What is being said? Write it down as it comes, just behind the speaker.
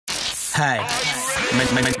Hi,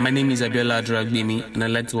 my name is Abiola Dragbemi, and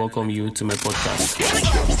I'd like to welcome you to my podcast.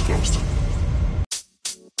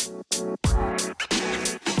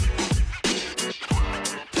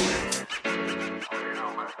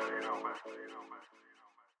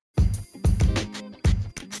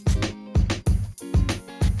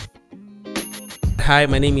 Hi,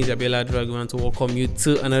 my name is Abiola Dragbemi, to welcome you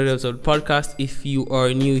to another episode of the podcast if you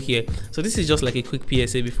are new here. So this is just like a quick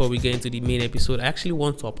PSA before we get into the main episode. I actually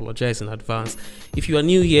want to apologize in advance. If you are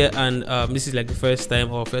new here and this is like the first time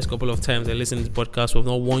or first couple of times I listen to this podcast, we've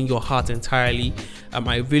not won your heart entirely.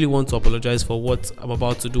 I really want to apologize for what I'm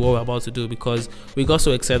about to do, what we're about to do, because we got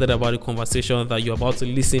so excited about the conversation that you're about to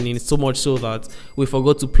listen in, so much so that we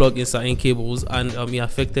forgot to plug in certain cables, and it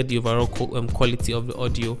affected the overall quality of the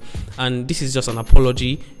audio. And this is just an apology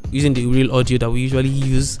using the real audio that we usually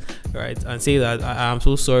use, right? And say that I'm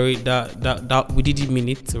so sorry that we didn't mean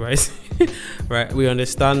it, right? Right? We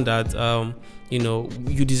understand that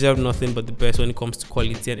you deserve nothing but the best when it comes to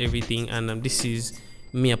quality and everything, and this is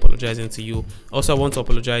me apologizing to you. Also, I want to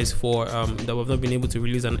apologize for that we've not been able to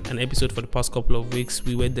release an episode for the past couple of weeks.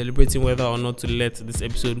 We were deliberating whether or not to let this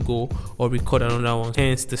episode go or record another one,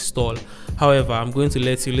 hence the stall. However, I'm going to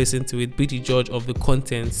let you listen to it, be the judge of the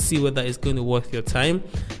content, see whether it's going to worth your time,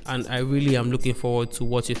 and I really am looking forward to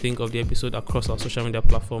what you think of the episode across our social media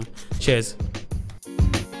platform. Cheers.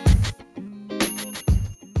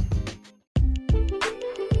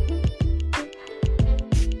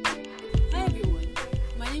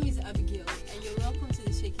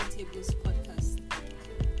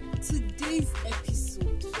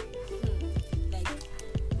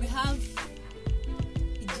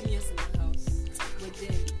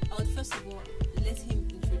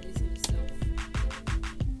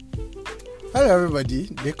 Hello everybody,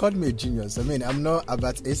 they called me a genius. I'm not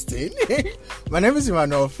Albert Einstein. My name is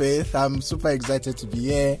Emmanuel Faith. I'm super excited to be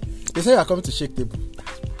here. They say you're coming to Shake Table.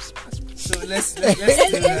 So let's go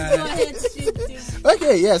ahead, Shake Table.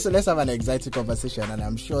 Okay, yeah, so let's have an exciting conversation, and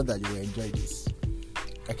I'm sure that you will enjoy this.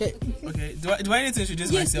 Okay. Do I need to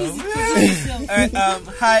introduce myself? Yes. Alright,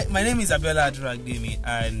 hi, my name is Abiola Dragbemi,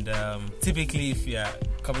 and typically if you're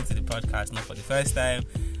coming to the podcast not for the first time,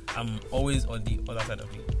 I'm always on the other side of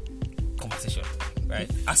the conversation, right?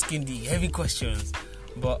 Asking the heavy questions.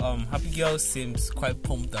 But Happy Girl seems quite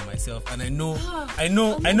pumped on myself, and I know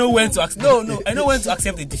when to I know when to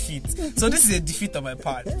accept a defeat. So this is a defeat on my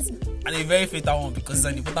part, and a very fatal one, because it's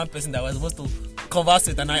an important person that I was supposed to converse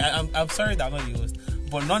with, and I'm sorry that I'm not the host.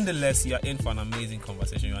 But nonetheless, you are in for an amazing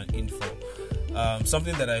conversation. You are in for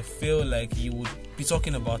something that I feel like you would be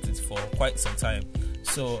talking about it for quite some time.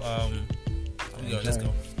 So let's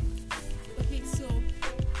go. Okay, so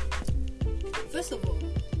first of all,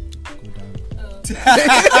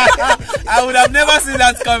 I would have never seen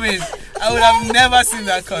that coming.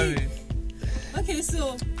 Okay,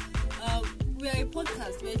 so we are a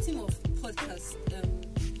podcast. We're a team of podcasts.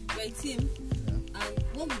 We're a team, and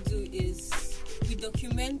what we do is we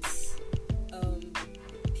document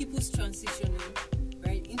people's transitioning,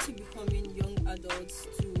 right, into becoming young adults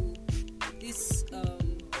to this to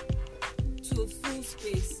a full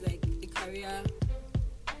space, like a career,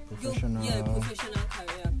 professional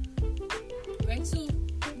career. Right, so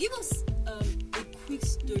give us a quick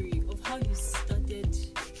story of how you started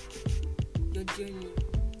your journey.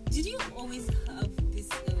 Did you always have this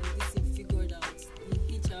thing figured out, the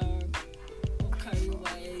HR or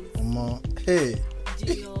career-wise? Hey.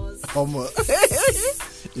 Genius.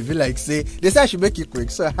 You feel like they say I should make it quick.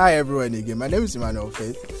 So hi everyone again. My name is Emmanuel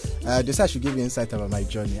Faith. They say I should give you insight about my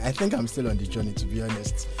journey. I think I'm still on the journey, to be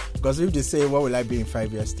honest. Because if they say what will I be in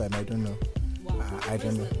 5 years time, I don't know. I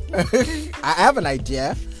don't know. I have an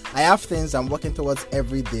idea. I have things I'm working towards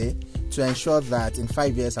every day to ensure that in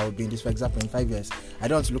 5 years I will be in this. For example, in 5 years, I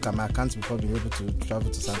don't want to look at my accounts before being able to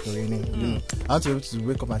travel to Santorini. I want to be able to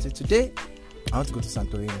wake up and say, today I want to go to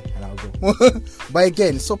Santorini, and I'll go. But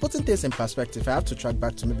again, so putting things in perspective, I have to track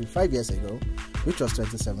back to maybe 5 years ago, which was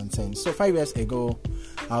 2017. So 5 years ago,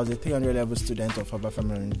 I was a 300 level student of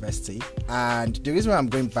Obafemi University, and the reason why I'm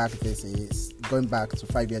going back to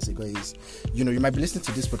 5 years ago is, you might be listening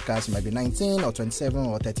to this podcast, you might be 19 or 27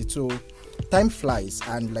 or 32. Time flies,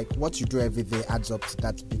 and like what you do every day adds up to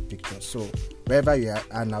that big picture. So wherever you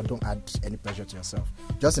are now, don't add any pressure to yourself.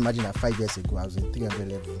 Just imagine that 5 years ago I was in 300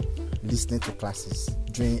 level listening to classes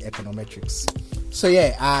doing econometrics. So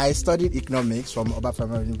yeah, I studied economics from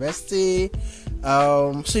Obafemi University.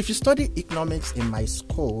 So if you study economics in my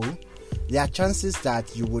school, there are chances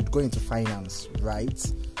that you would go into finance, right?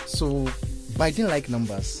 So but I didn't like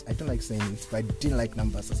numbers. I don't like saying it, but I didn't like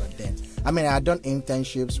numbers as a then. I mean, I had done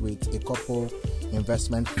internships with a couple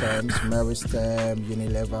investment firms, Meristem,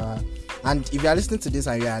 Unilever. And if you are listening to this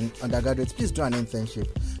and you are an undergraduate, please do an internship.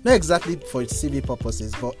 Not exactly for CV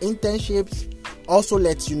purposes, but internships also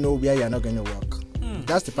let you know where you are not going to work.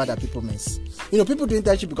 That's the part that people miss. People do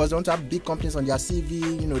internship because they want to have big companies on their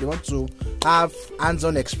CV. They want to have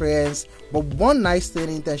hands-on experience. But one nice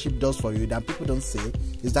thing internship does for you that people don't say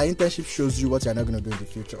is that internship shows you what you're not going to do in the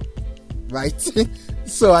future. Right?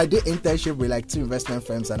 So I did internship with like 2 investment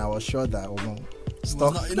firms, and I was sure that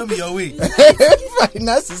stuff. It'll be your way.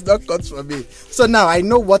 Finance is not cut for me. So now I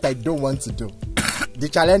know what I don't want to do. The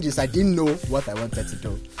challenge is I didn't know what I wanted to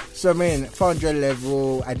do. So 400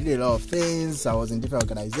 level, I did a lot of things. I was in different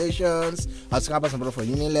organizations. I was campus ambassador for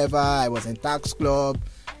Unilever. I was in tax club.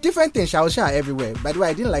 Different things. I was sure everywhere. By the way,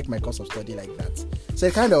 I didn't like my course of study like that. So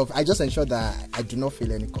I just ensured that I do not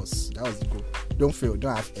fail any course. That was the goal. Don't fail.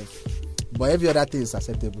 Don't have F. But every other thing is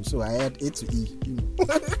acceptable. So I had A to E.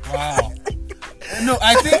 Wow. No,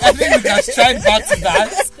 I think we can strike back to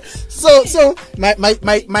that. So my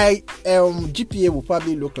GPA will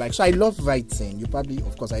probably look like. So I love writing. You probably,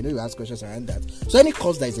 of course, I know you ask questions around that. So any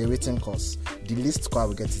course that is a written course, the least score I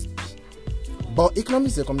will get is B. But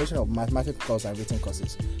economics is a combination of mathematics course and written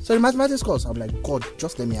courses. So the mathematics course, I'm like, God,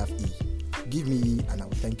 just let me have E. Give me E, and I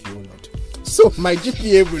will thank you, O Lord. So my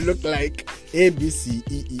GPA will look like A, B, C,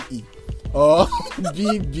 E, E, E, or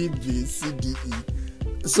B, B, B, C, D, E.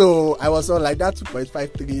 So I was on like that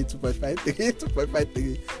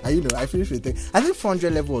 2.53. And I finished with it. I think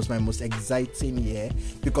 400 level was my most exciting year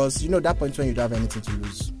because that point when you don't have anything to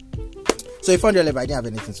lose. So 400 level, I didn't have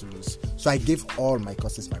anything to lose. So I gave all my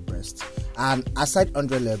courses my best. And aside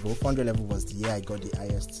 400 level was the year I got the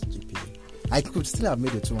highest GPA. I could still have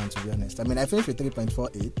made a 2-1, to be honest. I finished with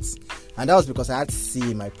 3.48, and that was because I had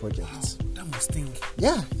C in my project. Wow, that must stink.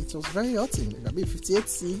 Yeah, it was very hurting. 58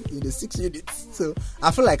 C in the 6 units. So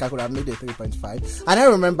I feel like I could have made a 3.5. And I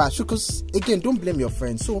remember, because again, don't blame your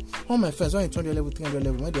friends. So all my friends, when in 200 level, 300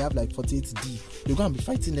 level, when they have like 48 D, you're going to be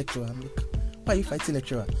fighting lecturer. I'm like, why are you fighting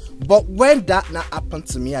lecturer? But when that now happened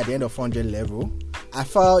to me at the end of 400 level, I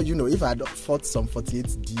felt, if I had fought some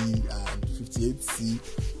 48D and 58C,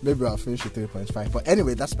 maybe I'll finish with 3.5. But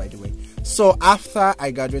anyway, that's by the way. So after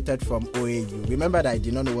I graduated from OAU, remember that I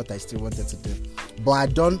did not know what I still wanted to do. But I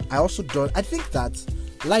think that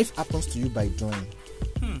life happens to you by doing.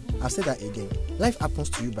 I'll say that again. Life happens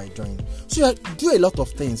to you by doing. So you do a lot of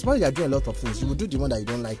things. While you are doing a lot of things, you will do the one that you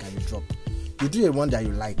don't like and you drop. You do a one that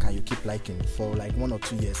you like and you keep liking for like 1 or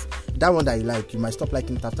 2 years. That one that you like, you might stop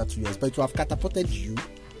liking it after 2 years, but it will have catapulted you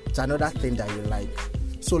to another thing that you like.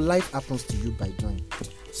 So life happens to you by doing.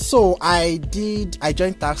 So I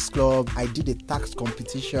joined tax club, I did a tax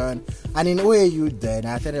competition, and in OAU then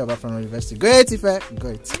I attended over from university. Great, Ife,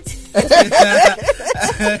 great.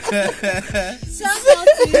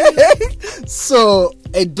 So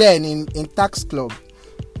then in tax club,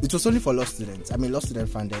 it was only for law students. Law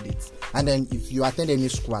students funded it. And then if you attend any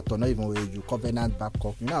school or not even where you Covenant,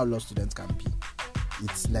 Babcock, you know how law students can be.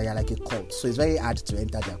 It's like a cult. So it's very hard to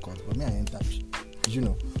enter their cult. But me, I entered,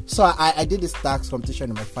 So I did this tax competition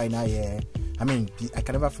in my final year. I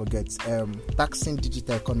can never forget taxing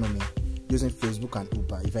digital economy using Facebook and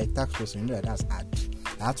Uber. If I tax person, that's hard.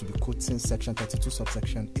 I had to be quoting section 32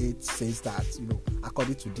 subsection 8 says that,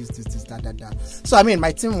 according to this, that. So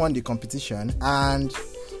my team won the competition and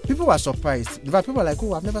people were surprised. In fact, people were like,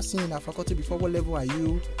 oh, I've never seen you in our faculty before. What level are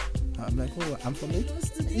you? I'm like, oh, I'm from it.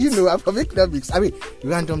 I'm from economics.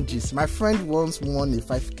 Random gist. My friend once won a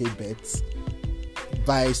 5K bet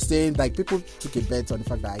by saying, like, people took a bet on the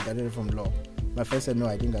fact that I graduated from law. My friend said, no,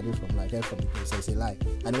 I didn't graduate from law. I graduated from the place. So it's a lie.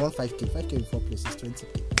 And he won 5K. 5K in 4 places, 20K.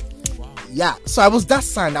 Wow. Yeah. So I was that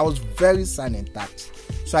signed. I was very signed in tax.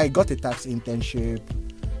 So I got a tax internship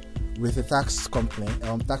with a tax company,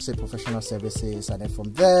 tax and professional services, and then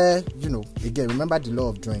from there, again, remember the law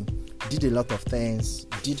of doing. Did a lot of things,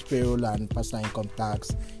 did payroll and personal income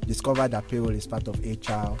tax, discovered that payroll is part of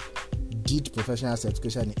HR, did professional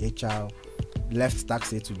certification in HR, left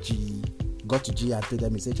tax A to G, got to G and told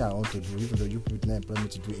them it's HR I want to do, even though you did not employ me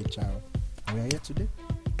to do HR. And we are here today.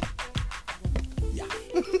 Yeah.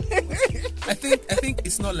 I think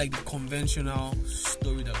it's not like the conventional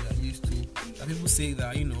story that we are used to. That people say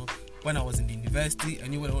that, when I was in the university, I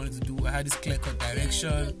knew what I wanted to do. I had this clear-cut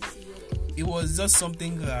direction. It was just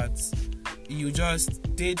something that you just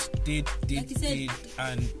did,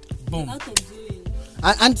 and boom.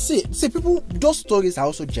 And see, people, those stories are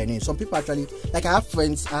also genuine. Some people actually, like I have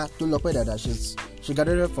friends, that she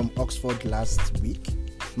graduated from Oxford last week,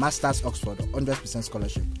 Masters Oxford, 100%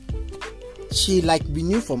 scholarship. She we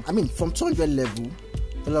knew from 200 level,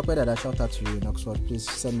 That shout out to you in Oxford. Please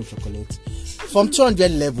send me chocolate. From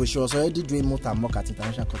 200 level, she was already doing moot and mock at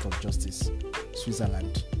International Court of Justice,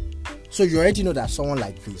 Switzerland. So you already know that someone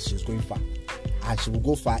like this, she's going far. And she will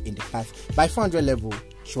go far in the path. By 400 level,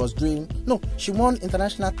 she was doing... No, she won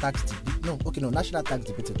international tax debate. National tax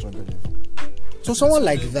debate at 200 level. So someone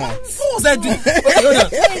like that... What was I doing?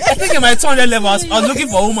 I think in my 200 level, I was looking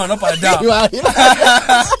for a woman up and down.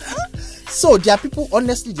 So there are people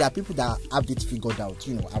that have it figured out.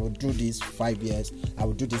 I will do this 5 years. I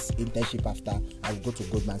will do this internship after. I will go to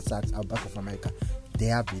Goldman Sachs. I'll Bank of America. They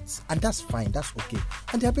have it. And that's fine. That's okay.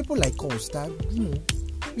 And there are people like us that,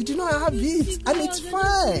 we do not have it. And it's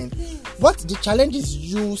fine. But the challenge is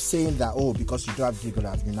you saying that, because you don't have figured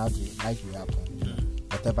out, now the life will happen.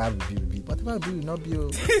 Whatever will be. Whatever will not be.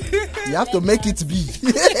 You have to make it be.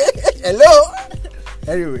 Hello?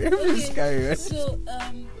 Anyway, please carry on. So,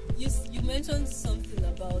 you mentioned something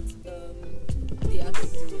about the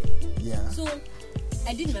attitude. Yeah. So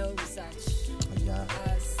I did my own research. Yeah.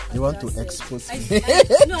 You want to expose me?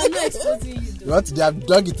 No, I'm not exposing you. Though. You want to have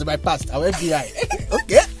dug into my past? Our FBI.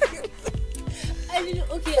 Okay. I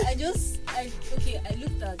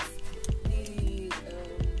looked at the.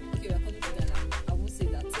 Okay, we're coming to that. I won't say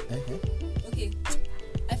that. Okay.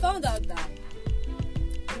 I found out that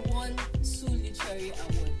you won 2 literary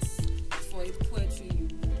awards for a poetry you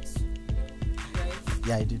wrote. Right?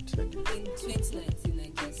 Yeah, I did. In 2019,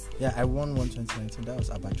 I guess. Yeah, I won one 2019. That was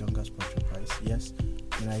Abajonga's Poetry Prize. Yes.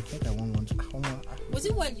 And I think I won one. Was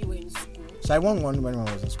it while you were in school? So I won one when I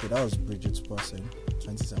was in school. That was Bridget's Person,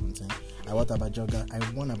 2017. I won Abajonga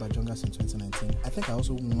in 2019. I think I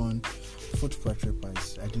also won Food Poetry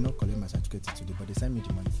Prize. I did not collect my certificate today, but they sent me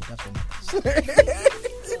the money for that one.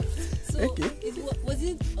 So okay. Was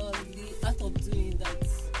it the art of doing that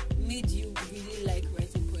made you really like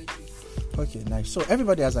writing poetry? Okay, nice. So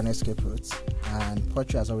everybody has an escape route, and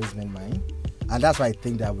poetry has always been mine. And that's why I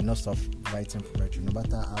think that I will not stop writing poetry, no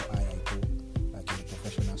matter how high I go, like in the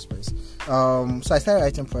professional space. So I started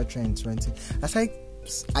writing poetry in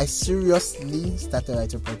I seriously started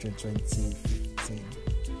writing poetry in 2015.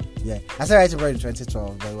 Yeah, I started writing poetry in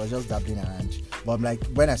 2012, but it was just dabbling around. But I'm like,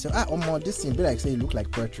 when I say, this thing, be like, say, it look like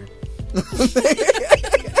poetry.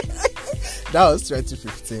 That was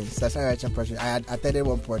 2015. So I started writing poetry. I had attended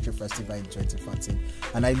one poetry festival in 2014,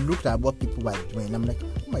 and I looked at what people were doing. I'm like,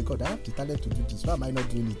 oh my god, I have the talent to do this. Why am I not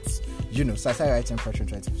doing it? So I started writing poetry in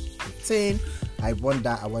 2015. I won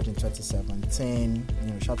that award in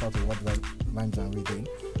 2017. Shout out to World Rhymes and Reading.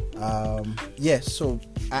 So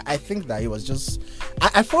I think that it was just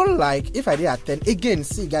I felt like if I did attend again,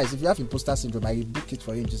 see guys, if you have imposter syndrome, I book it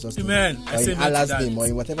for you in Jesus' name, or in Allah's name, or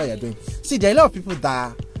in whatever you're doing. See, there are a lot of people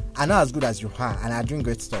that are not as good as you are and are doing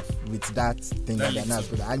great stuff with that thing that they're not as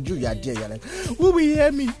good at. And you are there, you're like, who will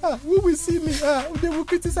hear me? Who will see me? They will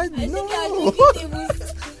criticize me. No.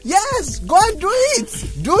 Yes, go and do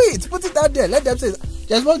it. Put it out there. Let them say.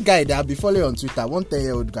 There's one guy that I'll be following on Twitter, one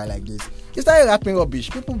 10-year-old guy like this. He started rapping rubbish.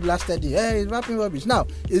 People blasted him. Hey, he's rapping rubbish. Now,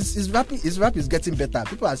 his rap is getting better.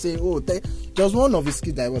 People are saying, there was one of his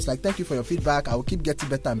kids that was like, thank you for your feedback. I will keep getting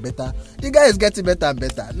better and better. The guy is getting better and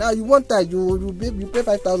better. Now, you want that, you pay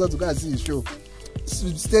 5,000 to go and see his show.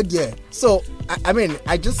 Stay there. So,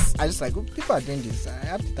 I just like, people are doing this. I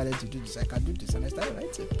have the talent to do this. I can do this. And I started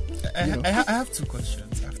writing. I have two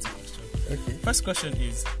questions. Okay. First question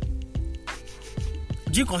is,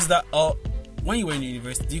 do you consider, when you were in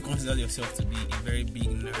university, do you consider yourself to be a very big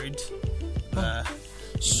nerd?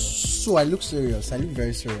 So I look serious. I look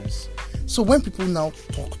very serious. So when people now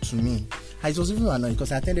talk to me, it was even annoying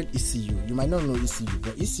because I attended ECU. You might not know ECU,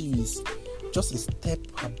 but ECU is just a step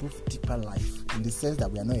above deeper life in the sense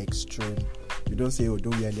that we are not extreme. You don't say,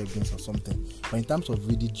 don't wear leggings or something. But in terms of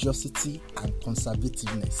religiosity and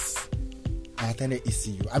conservativeness, I attended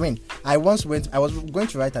ECU. I was going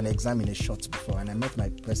to write an exam in a short before, and I met my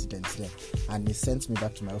president there, and he sent me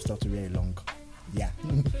back to my hostel to wear a long. Yeah.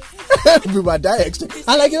 We were that extreme.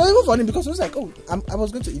 And it was even funny because it was like, I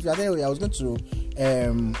was going to, if you are there, I was going to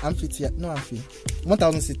amphitheater,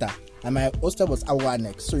 1,000 seater, and my hostel was our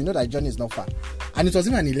next. So that journey is not far. And it was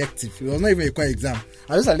even an elective. It was not even a core exam.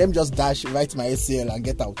 I was like, let me just dash, write my ACL and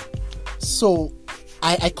get out. So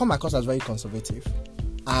I come across as very conservative.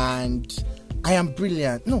 And I am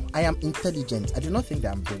brilliant. No, I am intelligent. I do not think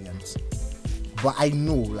that I'm brilliant. But I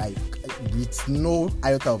know, with no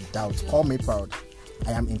iota of doubt, call me proud,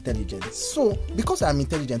 I am intelligent. So, because I am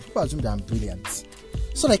intelligent, people assume that I'm brilliant.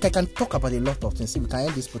 So, I can talk about a lot of things. See, we can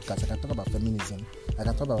end this podcast. I can talk about feminism. I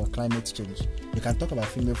can talk about climate change. We can talk about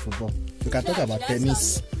female football. We can talk about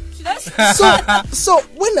tennis. So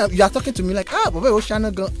when you are talking to me like, but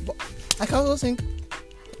Oceana girl, I can also think,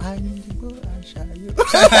 I need to go and show you. you.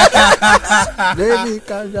 Baby,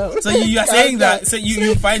 calm down. So you are saying that? So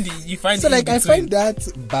you find it. So like I find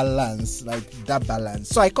that balance,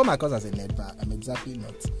 So I come across as a nerd, but I'm exactly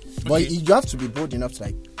not. But you have to be bold enough to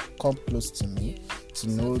like come close to me to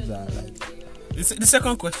know that like. The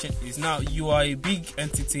second question is, now you are a big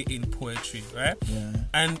entity in poetry, right? Yeah.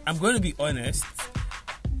 And I'm going to be honest,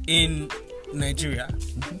 in Nigeria,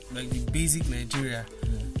 like the basic Nigeria,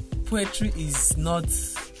 poetry is not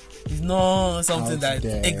something Out that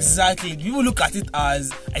there. Exactly. People look at it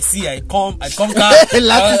as I conquer.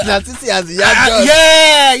 Lasisi has yabbed us.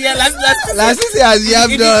 Yeah. Lasisi has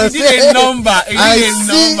yabbed us. It did a number.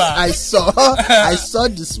 I saw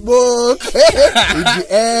the smoke in the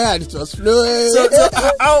air and it was flowing. So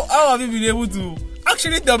how have you been able to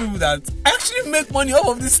actually tell people that I actually make money off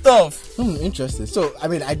of this stuff? Interesting. So I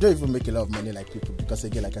mean, I don't even make a lot of money like people, because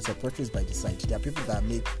again, like I said, poetry is by the side. There are people that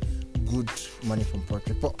make good money from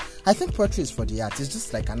poetry, but I think poetry is for the art. It's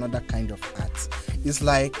just like another kind of art. It's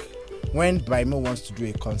like when Brimo wants to do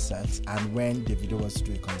a concert and when Davido wants to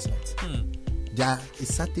do a concert. There is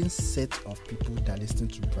a certain set of people that listen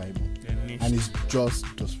to Brimo, and it's just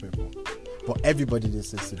those people. But everybody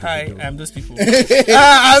listens to Davido. Hi, I'm those people. I'm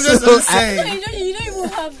just saying. You don't even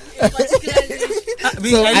have a particular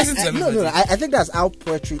I think that's how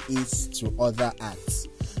poetry is to other arts.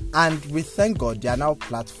 And we thank God there are now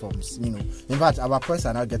platforms, In fact, our poets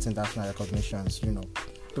are now getting international recognitions,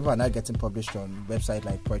 People are now getting published on websites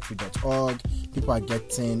like poetry.org. People are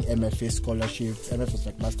getting MFA scholarship. MFA is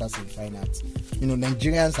like Masters in Fine Arts.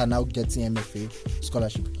 Nigerians are now getting MFA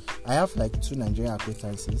scholarship. I have like 2 Nigerian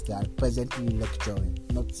acquaintances. They are presently lecturing.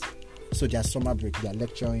 So they are summer break. They are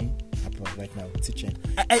lecturing abroad right now, teaching.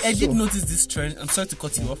 I did notice this trend. I'm sorry to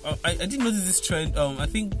cut you off. I did notice this trend. I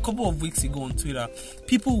think a couple of weeks ago on Twitter,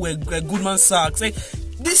 people were Goldman Sachs. Like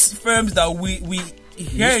these firms that we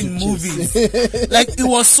hear in movies, like it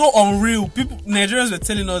was so unreal. Nigerians were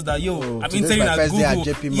telling us that I'm interning at Google.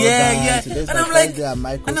 And I'm like,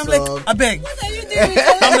 I beg. What are you doing?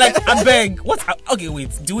 I beg. What? Okay, wait.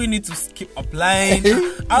 Do we need to keep applying?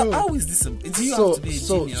 How is this? Do you have to be a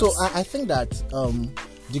genius? So I think that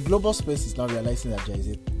the global space is now realizing that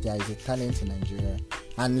there is a talent in Nigeria,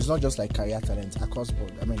 and it's not just like career talent across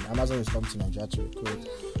board. I mean, Amazon is coming to Nigeria to recruit.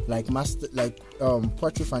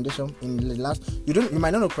 Poetry Foundation in the last. You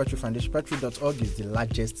might not know Poetry Foundation. Poetry.org is the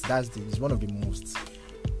largest. It's one of the most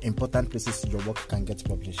important places your work can get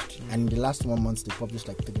published. And in the last 1 month, they published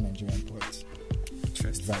like 3 Nigerian poets.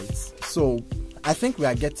 Interesting. Right. So I think we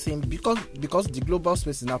are getting, because the global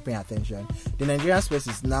space is now paying attention, the Nigerian space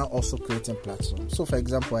is now also creating platforms. So for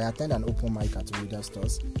example, I attend an open mic at Reader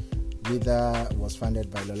Stores. Reader was founded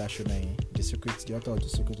by Lola Shonayi, the author of The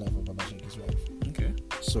Secret Life of Baba Shagi's Wife. Okay.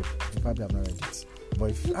 So you probably have not read it,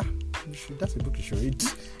 but that's a book you should read.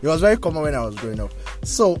 It was very common when I was growing up.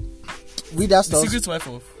 So Reader Stores,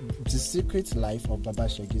 The Secret Life of Baba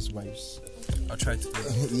Shagi's Wives. I'll try to do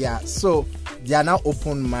it. Yeah, so they are now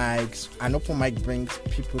open mics. An open mic brings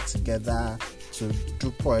people together to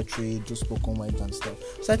do poetry, do spoken words and stuff.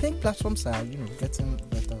 So I think platforms are, getting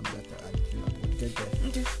better and better, and we'll get there.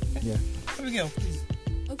 Okay. Yeah. Here we go, please.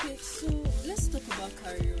 Okay, so let's talk about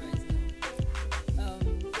Career Rise now.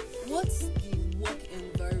 What's the work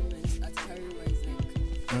environment at Career Rise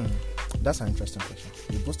like? That's an interesting question.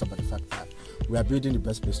 We boast about the fact that we are building the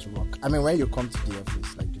best place to work. I mean, when you come to the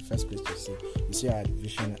office, like the first place you see our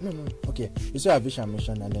vision. You see our vision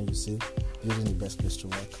mission, and then you see building the best place to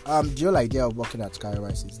work. The whole idea of working at Career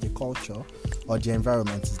Rise is the culture or the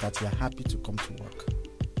environment is that you are happy to come to work.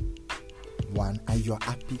 One, and you're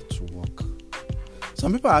happy to work.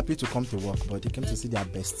 Some people are happy to come to work, but they came to see their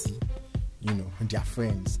bestie, their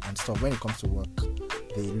friends and stuff. When it comes to work,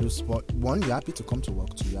 they lose. But one, you're happy to come to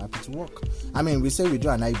work. Two, you're happy to work. I mean, we say we do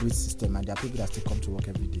an hybrid system, and there are people that still come to work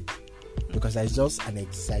every day because there's just an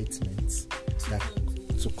excitement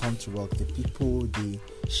to come to work. The people, the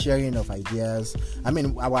sharing of ideas. I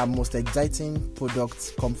mean, our most exciting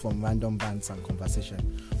products come from random bands and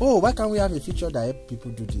conversation. Oh, why can't we have a feature that help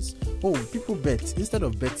people do this? Oh, people bet instead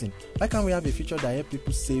of betting. Why can't we have a feature that help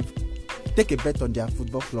people save? Take a bet on their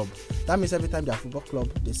football club. That means every time their football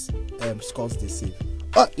club scores, they save.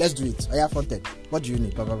 Oh, let's do it. I have front end. What do you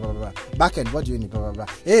need? Blah, blah, blah, blah. Back end. What do you need? Blah, blah, blah.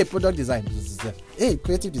 Hey, product design. Hey,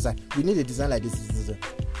 creative design. We need a design like this.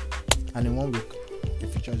 And in 1 week, the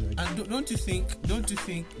feature is ready. And don't you think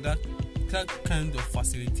that kind of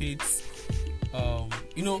facilitates,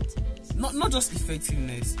 not just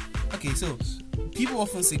effectiveness. Okay, so people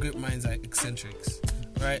often say great minds are eccentrics,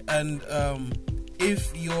 right? And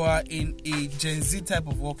if you are in a Gen Z type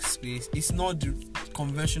of workspace, it's not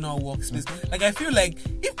conventional workspace. Like, I feel like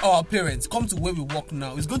if our parents come to where we work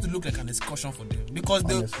now, it's going to look like an excursion for them because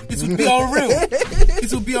it would be unreal.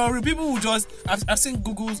 It would be unreal. People will just. I've seen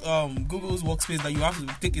Google's workspace that you have to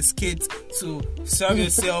take a skate to serve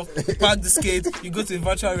yourself, park the skate, you go to a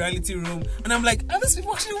virtual reality room, and I'm like, are these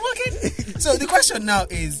people actually working? So the question now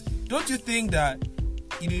is, don't you think that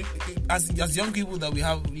as young people that we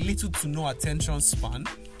have little to no attention span,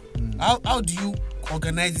 how do you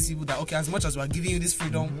organize these people that, okay, as much as we're giving you this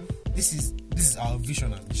freedom, this is our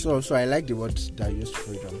vision? So I like the word that used,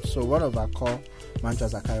 freedom. So one of our core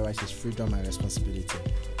mantras at CarrierWise is freedom and responsibility.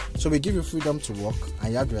 So we give you freedom to work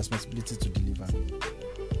and you have the responsibility to deliver.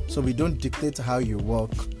 So we don't dictate how you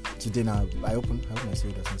work. Today now, I open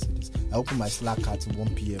my Slack at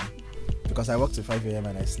 1 p.m. because I worked till 5 a.m.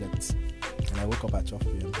 and I slept. And I woke up at 12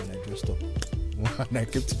 p.m. and I dressed up. And I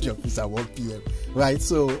came to the office at 1 p.m. Right?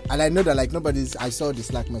 So, and I know that like I saw the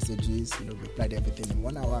Slack messages, replied everything in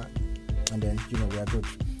 1 hour. And then, we are good.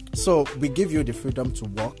 So we give you the freedom to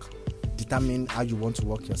work, determine how you want to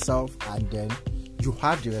work yourself, and then you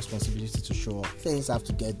have the responsibility to show up. Things have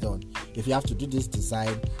to get done. If you have to do this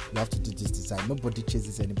design, you have to do this design. Nobody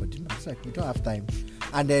chases anybody. No, it's like we don't have time.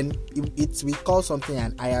 And then we call something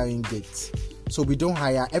an hiring gate. So we don't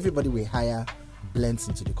hire everybody. We hire blends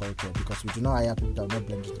into the culture because we do not hire people that will not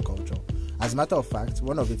blend into the culture. As a matter of fact,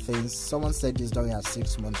 one of the things someone said this during our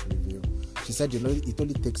 6 months review. She said, it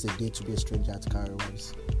only takes a day to be a stranger at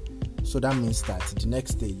CarrierWise. So that means that the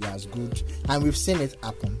next day you're as good. And we've seen it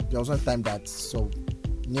happen. There was one time that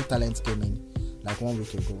new talent came in like 1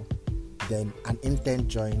 week ago. Then an intern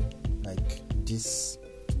joined like this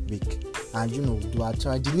week. And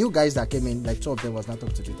the new guys that came in, like 2 of them was not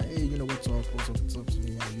talking to me. Like, hey, what's up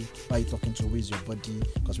today? Why are you talking to? Where's your body?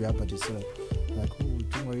 Because we have bodies. So like, oh,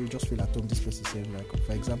 don't worry, just feel at home. This place is safe. Like,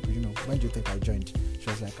 for example, when do you think I joined? She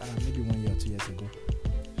was like, maybe 1 year or 2 years ago.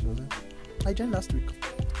 She was like, I joined last week.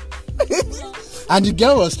 And the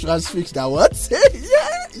girl was transfixed. That what?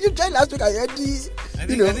 Yeah, you joined last week already. I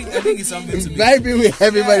think it's something to be vibing with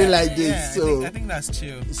everybody like this. Yeah, so I think that's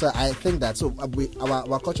chill. So I think that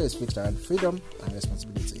our culture is fixed around freedom and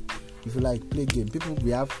responsibility. If you like play game, we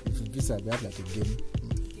have like a game.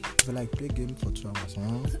 If you like play game for 2 hours,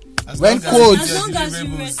 when code,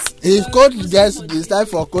 if code gets, it's time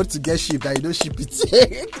for code to get shipped and you don't ship it,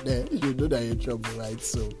 then you know that you're in trouble, right?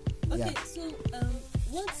 So okay, so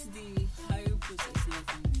what's the hiring process like?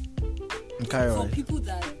 For people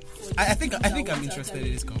that I think I'm interested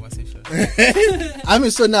in this conversation. I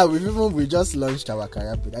mean, so now we just launched our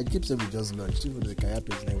career page. I keep saying we just launched, even though the career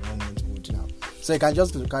page is like 1 month old now. So you can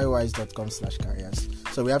just go to carrierwise.com/careers.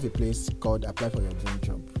 So we have a place called Apply for Your Dream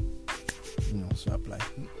Job. So apply.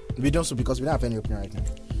 We don't, because we don't have any opening right now.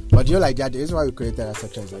 But like that, the reason why we created a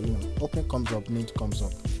section is that opening comes up, need comes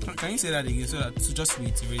up. Can you say that again to just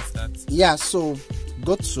reiterate that? Yeah. So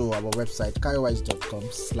go to our website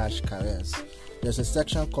carrierwise.com/careers. There's a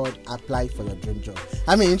section called Apply for Your Dream Job.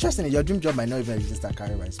 I mean, interestingly, your dream job might not even exist at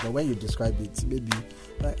CarrierWise, but when you describe it, maybe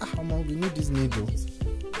like, we need this needle,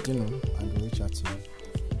 and we'll reach out to you.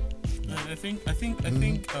 I think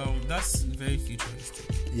that's very futuristic.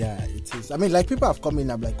 Yeah, it is. I mean, like people have come in.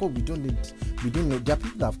 I'm like, we don't know. There are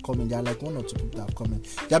people that have come in. There are like 1 or 2 people that have come in.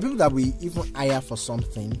 There are people that we even hire for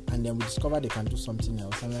something, and then we discover they can do something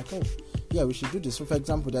else. I'm like, yeah, we should do this. So, for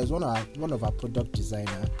example, there's one of our product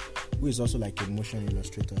designer who is also like a motion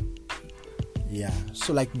illustrator. Yeah.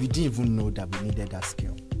 So, like, we didn't even know that we needed that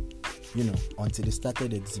skill, until they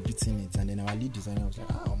started exhibiting it, and then our lead designer was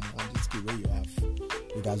like, on this skill where you have.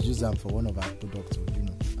 You guys use them for one of our products,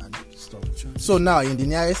 and stuff. So now, in the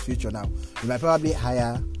nearest future, we might probably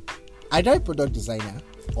hire either a product designer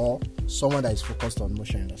or someone that is focused on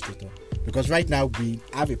motion illustrator. Because right now we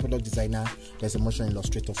have a product designer, there's a motion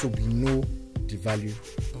illustrator, so we know the value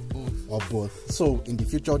of both. So in the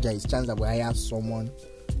future, there is chance that we hire someone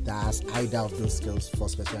that has either of those skills for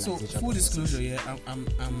specialization. So full disclosure, I'm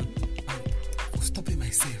stopping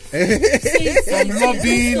myself from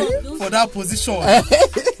lobbying for that position,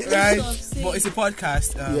 right? But it's a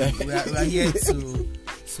podcast. We are here to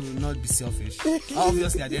not be selfish.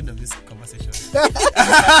 Obviously, at the end of this conversation. but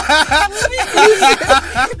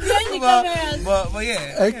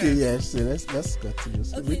yeah. Okay, yes. So let's continue.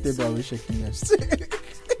 So which table are we shaking next?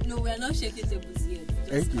 No, we are not shaking tables yet.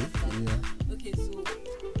 Okay, so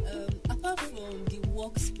apart from the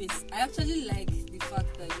workspace, I actually like the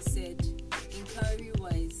fact that you said in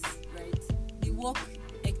CarrierWise, right? The work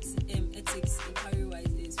ethics in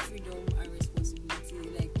CarrierWise is freedom and responsibility.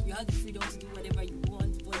 Like, you have the freedom to do whatever you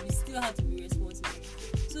want, but you still have to be responsible.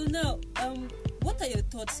 So now, what are your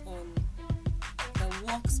thoughts on the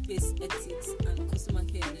workspace ethics and customer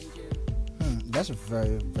care in Nigeria? That's a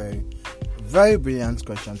very, very, very brilliant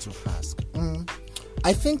question to ask.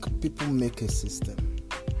 I think people make a system,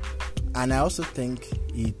 and I also think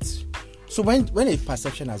it. So when a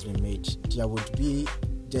perception has been made,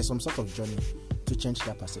 there's some sort of journey to change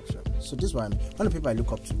that perception. So this one of the people I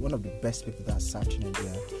look up to, one of the best people that served in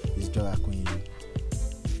Nigeria is Dora Akunyili.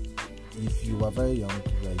 If you are very young,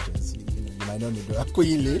 very Gen Z, you might not know Dora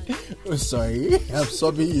Akunyili. Oh, sorry, I'm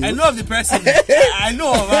sobbing you. I know of the person. I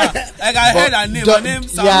know of her. Like I heard her name. Her name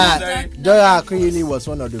sounds Dora Akunyili was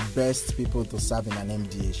one of the best people to serve in an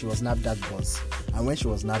MDA. She was NAFDAC boss, and when she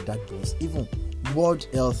was NAFDAC boss, even World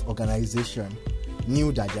Health Organization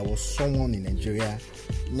knew that there was someone in Nigeria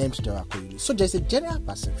named Dora Akunyili. So there's a general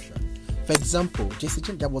perception. For example,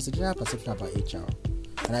 there was a general perception about HR,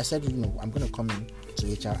 and I said, I'm going to come in to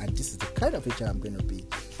HR, and this is the kind of HR I'm going to be.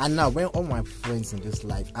 And now, when all my friends in this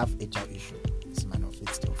life have HR issue, it's man of it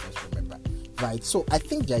still first remember, right? So I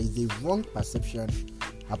think there is a wrong perception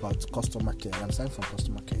about customer care, and I'm saying from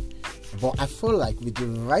customer care. But I feel like with the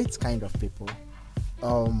right kind of people,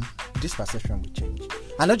 this perception will change.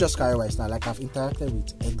 And not just career-wise now, like I've interacted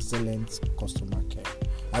with excellent customer care.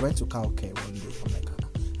 I went to Cow Care one day. I'm like,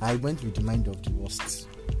 I went with the mind of the worst.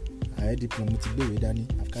 I had diploma to be with Danny.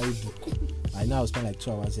 I've carried book. I now spend like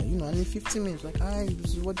 2 hours here. I need 15 minutes. Like,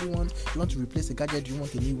 this is what do you want? You want to replace a gadget? Do you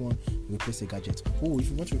want a new one? Replace a gadget. Oh, if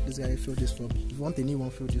you want to replace a gadget, fill this form. If you want a new one,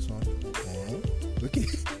 fill this one. Okay.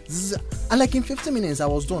 And like in 15 minutes, I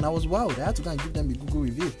was done. I was wowed. I had to go and give them a Google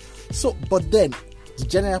review. So, but then the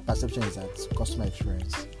general perception is that customer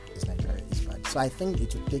experience in Nigeria is bad. So I think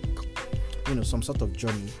it will take some sort of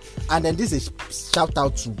journey, and then this is shout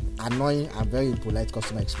out to annoying and very impolite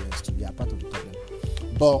customer experience to be a part of the problem.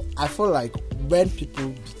 But I feel like when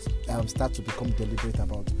people start to become deliberate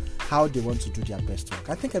about how they want to do their best work,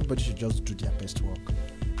 I think everybody should just do their best work.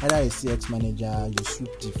 Either a CX manager, you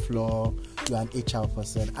sweep the floor, you're an HR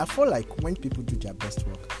person. I feel like when people do their best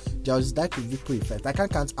work, there's that ripple effect. I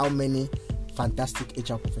can't count how many fantastic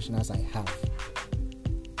HR professionals I have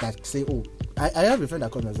that say, I have a friend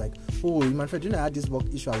that called me and was like, Manfred, I had this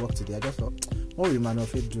issue at work today. I just thought, what will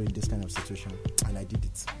Manfred do in this kind of situation? And I did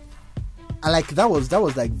it. And like that was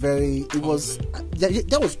like very, it was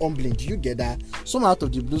that was humbling. Do you get that? Some out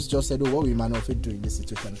of the blues just said, what will Manfred do in this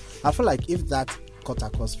situation? I feel like if that cut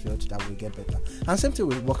across field, that will get better. And same thing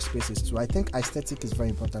with workspaces too. I think aesthetic is very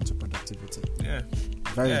important to productivity. Yeah.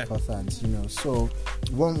 Very important, So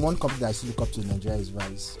one company that I still look up to in Nigeria is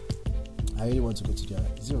Rise. I really want to go to their.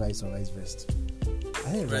 Is it Rise or Rise Vest? I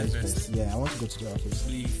think Rise Vest. Yeah, I want to go to their office.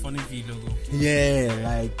 The funny V logo.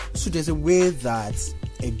 Yeah, so there's a way that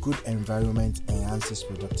a good environment enhances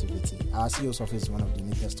productivity. Our CEO's office is one of the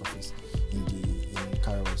neatest offices in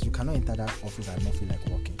Caraway. You cannot enter that office and not feel like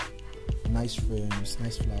working. Nice frames,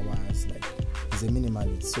 nice flowers, like it's a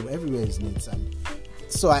minimalist. So everywhere is neat, and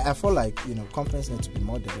so I feel like companies need to be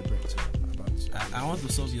more deliberate. I want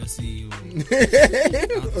to solve your CEO.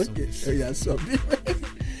 Okay. Oh, yeah, solve it.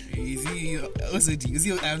 Is he OCD? Is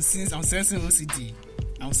he? I'm sensing OCD.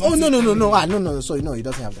 No. So he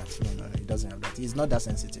doesn't have that. No, he doesn't have that. He's not that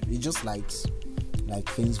sensitive. He just likes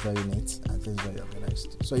things very neat and things very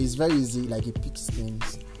organized. So it's very easy. Like he picks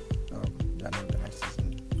things that are organized.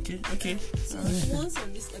 Okay. So once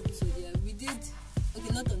on this episode, we did.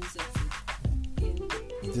 Okay, not on this episode.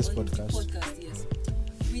 In this podcast. Yes.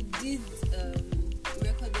 We did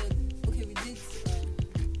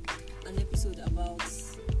an episode about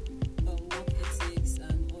work ethics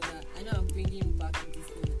and all that. I know I'm bringing back this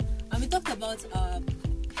thing, and we talked about our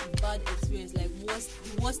bad experience, like the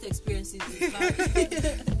worst experiences we've had.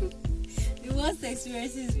 The worst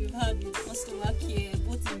experiences we've had with customer care,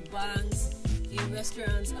 both in banks, in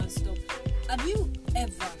restaurants, and stuff. Have you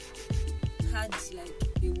ever had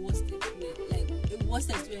a worst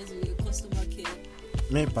experience with a customer care?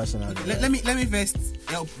 Me personally. Let me first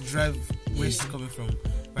help drive where she's coming from.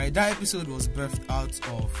 Right, that episode was birthed out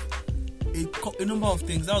of a number of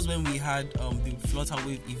things. That was when we had the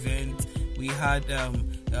Flutterwave event. We had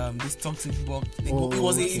this toxic box. It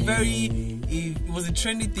was it was a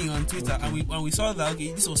trendy thing on Twitter, and we saw that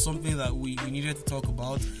this was something that we needed to talk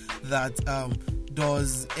about. That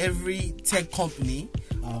does every tech company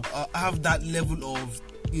have that level of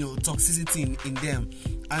toxicity in them?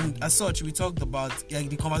 And as such, we talked about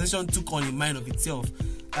the conversation took on a mind of itself,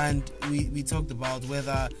 and we talked about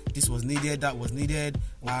whether this was needed, that was needed.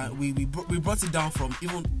 We brought it down from we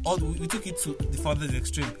took it to the furthest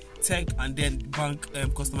extreme, tech and then bank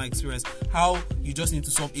customer experience. How you just need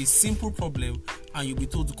to solve a simple problem and you'll be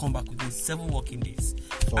told to come back within 7 working days.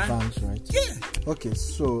 For banks, right? Yeah. Okay,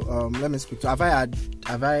 so let me speak to. Have I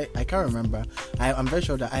can't remember. I'm very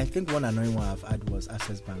sure that I think one annoying one I've had was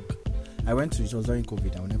Access Bank. I went to, it was during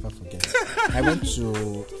COVID, I will never forget. I went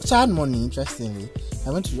to, so I had money, interestingly.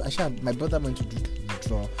 My brother went to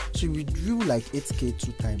withdraw. So he withdrew like 8K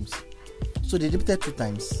 2 times. So they debited 2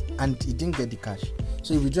 times and he didn't get the cash.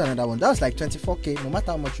 So he withdrew another one. That was like 24K, no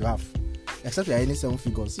matter how much you have. Except you are any 7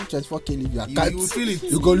 figures. If 24K leave your account, you will feel it.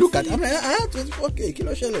 You go look at it. I'm like, 24K,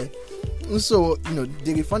 kilo shele. So,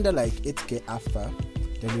 they refunded like 8K after.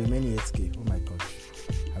 Then the remaining 8K. Oh my gosh.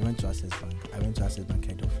 I went to Access Bank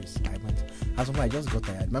head office. I just got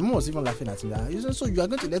tired. My mom was even laughing at me. So you are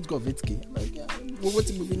going to let go of 8K? I'm like, yeah, what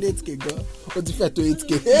to move in 8K, girl? What's the fair to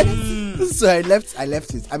 8K? So I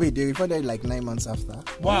left it. I mean, they refunded like 9 months after.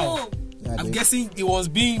 Wow. Yeah, I'm guessing it was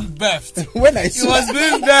being birthed. When I saw it was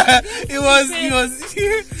being birthed. It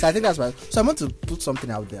was. So I think that's why. So I want to put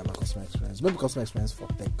something out there about customer experience. Maybe customer experience for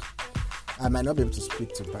tech. I might not be able to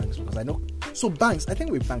speak to banks because I know. So banks, I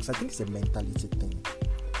think it's a mentality thing.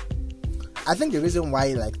 I think the reason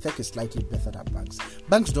why like tech is slightly better than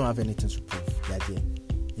banks don't have anything to prove. They're there.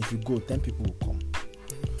 If you go, 10 people will come.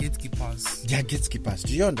 Gatekeepers. They are gatekeepers.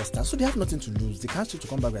 Do you understand? So they have nothing to lose. They can't still to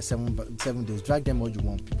come back by 7 days. Drag them all you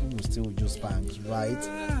want. People will still use banks, right?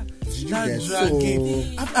 Did you get so?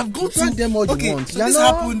 I've got drag them all you want. So this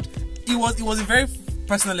happened. It was a very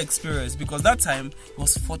personal experience because that time it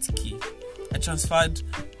was 40K. I transferred.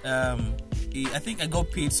 I think I got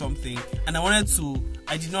paid something, and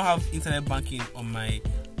I did not have internet banking on my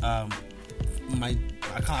my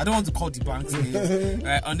account. I don't want to call the bank's name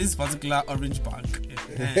on this particular Orange Bank.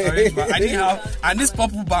 Orange Bank. I didn't have, and this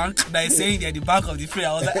Purple Bank that is saying they're the bank of the free.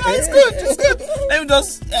 I was like, it's good. Let me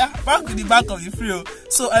just bank with the bank of the free.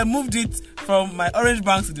 So I moved it from my Orange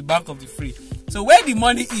Bank to the bank of the free. So where the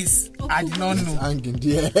money is, I did not know.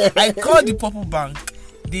 I called the Purple Bank.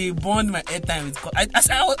 They bond my airtime with.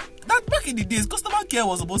 That back in the days, customer care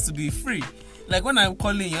was supposed to be free. Like when I'm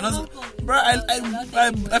calling, bro.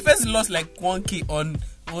 I first lost like 1K on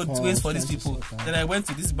ways for these people. Then I went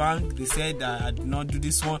to this bank. They said that I did not do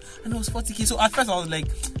this one, and it was 40K. So at first I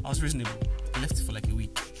was reasonable. I left it for like a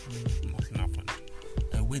week. Nothing happened.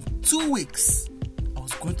 I went 2 weeks. I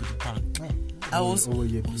was going to the bank. I was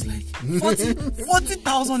like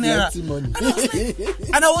 40,000 naira.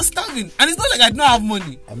 And I was starving. And it's not like I did not have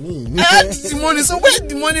money. I had the money. So when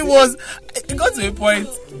the money was, it got to a point,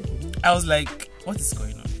 I was like, what is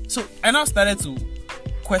going on? So I now started to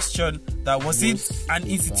question that was it an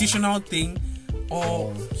institutional thing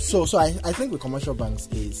or so I think with commercial banks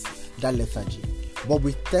is that lethargy. But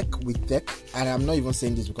with tech, and I'm not even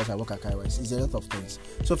saying this because I work at KaiWise, it's a lot of things.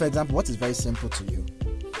 So for example, what is very simple to you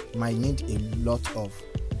might need a lot of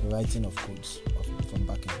writing of codes from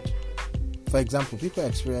backend. For example, people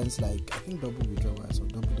experience like I think double withdrawals or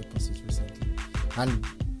double deposits recently. And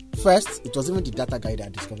first, it was even the data guy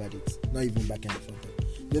that discovered it, not even backend or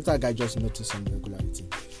frontend. The data guy just noticed some irregularity.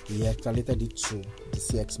 He escalated it to the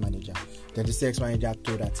CX manager. Then the CX manager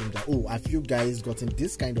told that team that, have you guys gotten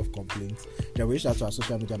this kind of complaints? Then we reached out to our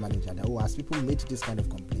social media manager that, has people made this kind of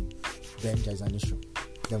complaint? Then there's an issue.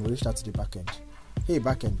 Then we reached out to the backend. Hey,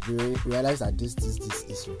 backend, we realized that this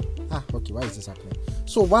issue. Okay, why is this happening?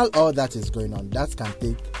 So while all that is going on, that can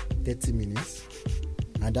take 30 minutes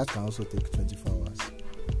and that can also take 24 hours.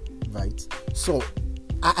 Right? So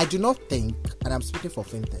I do not think, and I'm speaking for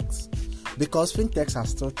fintechs, because fintechs are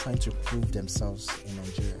still trying to prove themselves in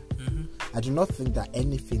Nigeria. I do not think that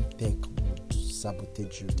any fintech would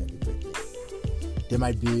sabotage you deliberately. They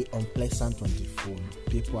might be unpleasant on the phone.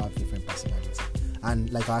 People have different personalities. And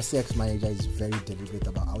like our CX manager is very deliberate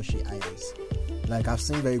about how she hires. Like I've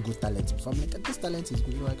seen very good talent. If I'm like, this talent is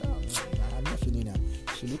good, you're like, I'm not feeling her.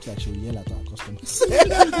 She looks like she'll yell at our customers.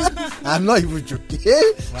 I'm not even joking.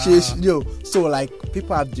 Wow. So like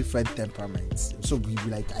people have different temperaments. So we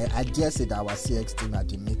like I dare say that our CX team are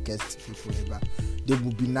the meekest people ever. They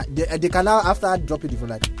will be they can now after dropping the phone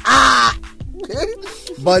like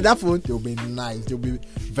but that phone they'll be nice. They'll be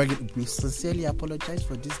we sincerely apologize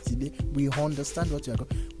for this delay. We understand what you are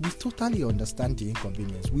going. We totally understand the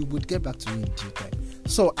inconvenience. We would get back to you in due time.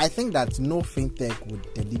 So I think that no fintech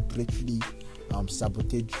would deliberately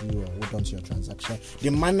sabotage you or hold on to your transaction. The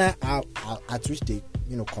manner at which they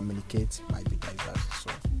communicate might be diverse.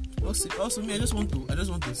 So also me, I just want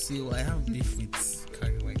to say I have beef with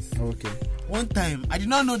KaiWise. Okay. One time, I did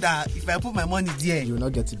not know that if I put my money there, you will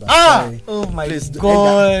not get it back. Oh my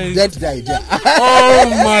god! That's the idea. Oh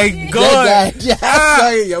my god!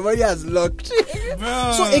 Sorry, your money has locked.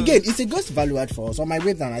 Bro. So again, it's a great value add for us. On my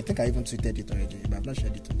way down, I think I even tweeted it already, but I've not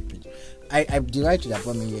shared it on the page. The right that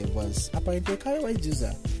brought me here was apparently a KaiWise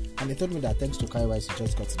user, and they told me that thanks to KaiWise, he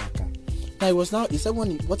just got in a car. Now he said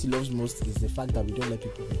what he loves most is the fact that we don't let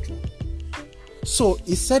people withdraw. So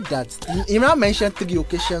he said that he now mentioned 3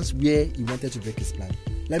 occasions where he wanted to break his plan.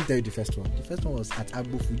 Let me tell you the first one. The first one was at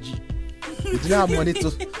Agbo Fuji. He didn't have money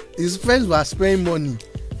to. His friends were spraying money,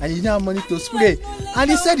 and he didn't have money to spray. And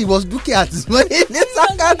he said he was looking at his money in his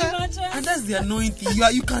account. And that's the annoying thing.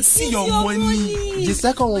 You can see your money. The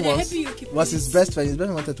second one was his best friend. His best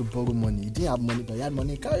friend wanted to borrow money. He didn't have money, but he had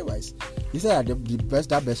money carry-wise. He said that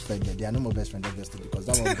that best friend, there are no more best friends obviously because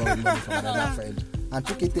that one borrowed money from another friend and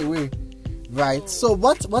took it away. Right. So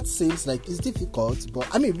what seems like it's difficult, but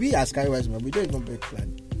I mean we as carry-wise we don't even break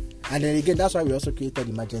plan. And then again, that's why we also created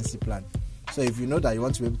emergency plan. So if you know that you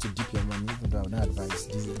want to be able to dip your money, even though I would not advise,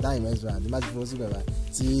 this is that investment. The emergency possible.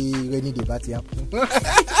 See, rainy day party happen.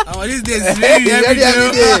 These days it's really every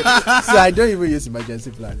day. So I don't even use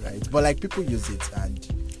emergency plan, right? But like people use it, and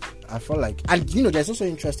I feel like, and you know, there's also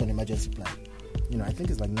interest on emergency plan. You know, I think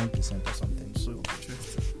it's like 9% or something. So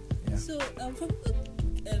interesting. Yeah. So for people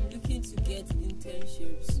looking to get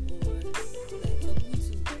internships or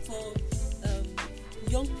like for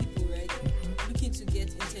young people, right? Looking to get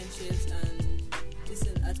internships and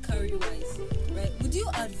listen at CarryWise, right? Would you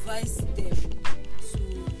advise them to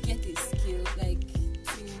get a skill, like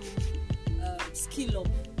to skill up?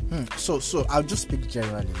 So I'll just speak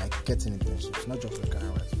generally, like getting internships, not just for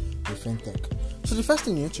CarryWise, with fintech. So the first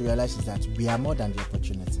thing you need to realize is that we are more than the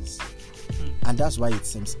opportunities, and that's why it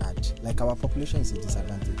seems hard. Like our population is a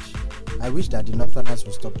disadvantage. I wish that the Northerners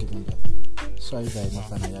would stop giving birth. Sorry, very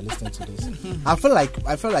Northerner, you're listening to this. I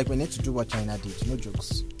feel like we need to do what China did. No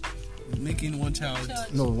jokes. Making one child.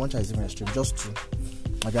 No, one child is even extreme. Just 2.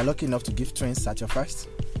 If you're lucky enough to give twins at your first,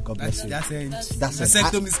 God bless you. That's it. That's the it.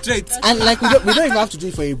 sector is straight. And like we don't even have to do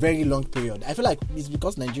it for a very long period. I feel like it's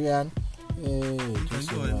because Nigerian. We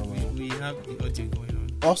have the audio going on.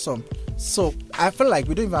 Awesome. So I feel like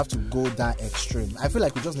we don't even have to go that extreme. I feel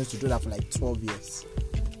like we just need to do that for like 12 years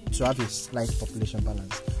to have a slight population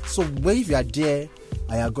balance. So when if you are there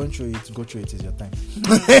and you are going through it, go through it is your time.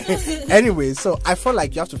 Anyway, so I feel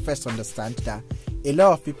like you have to first understand that a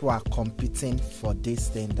lot of people are competing for this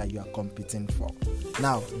thing that you are competing for.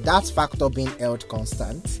 Now, that factor being held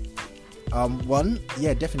constant. 1,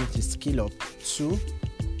 definitely skill up. 2,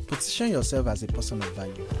 position yourself as a person of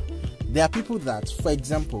value. There are people that, for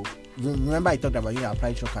example, remember I talked about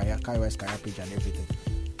applying to CarryWise career page and everything.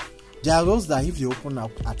 There are roles that if you open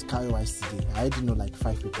up at CarryWise today, I already know like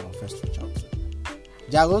 5 people I'll first reach out to.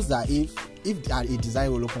 There are roles that if a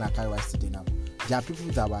design will open at CarryWise today now, there are people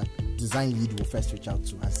that our design lead will first reach out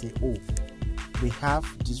to and say, oh, we have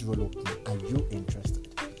this role open, are you interested?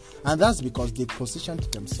 And that's because they positioned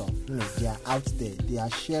themselves. You know, they are out there, they are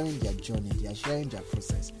sharing their journey, they are sharing their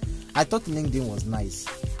process. I thought LinkedIn was nice.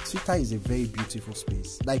 Twitter is a very beautiful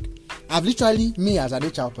space. Like, I've literally, me as an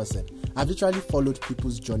HR person, I've literally followed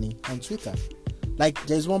people's journey on Twitter. Like,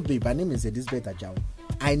 there's one babe, her name is Elizabeth Ajao.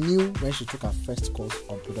 I knew when she took her first course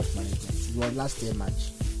on product management. It was last year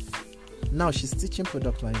March. Now she's teaching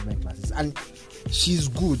product management classes and she's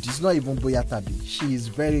good. It's not even Boyatabi. She is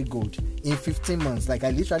very good. In 15 months, like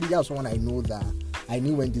I literally, that was someone I know that I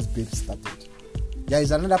knew when this babe started. There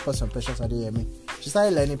is another person, Precious Adeyemi. She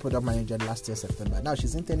started learning product management last year September. Now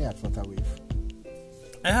she's interning at Flutterwave.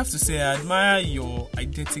 I have to say, I admire your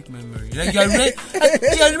eidetic memory. Like you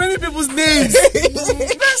are remembering people's names.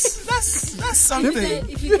 That's something.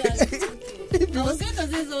 If you can, okay. I was going to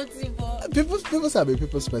say something, but people have a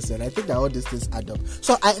people's person. I think that all these things add up.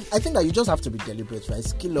 So I think that you just have to be deliberate, right?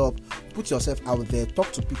 Skill up, put yourself out there,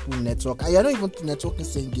 talk to people, network. And you're not even networking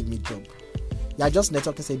saying give me a job. You're just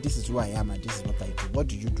networking saying this is who I am and this is what I do. What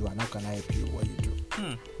do you do and how can I help you? What you do?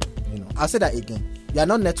 You know, I'll say that again. You're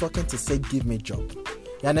not networking to say give me a job.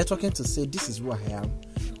 You're networking to say this is who I am,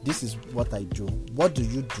 this is what I do. What do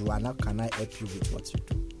you do and how can I help you with what you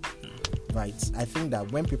do? Right. I think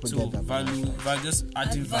that when people get that value, just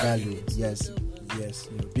adding value. Yes.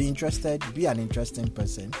 You know, be interested, be an interesting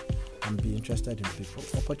person, and be interested in people.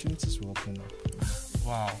 Opportunities will open up.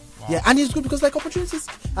 Wow. Yeah, and it's good because like opportunities,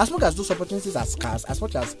 as long as those opportunities are scarce, as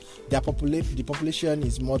much as the population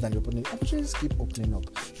is more than the opportunities keep opening up.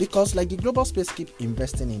 Because like the global space keep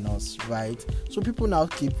investing in us, right? So people now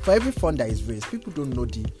keep, for every fund that is raised, people don't know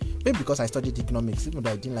maybe because I studied economics, even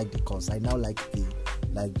though I didn't like the course, I now like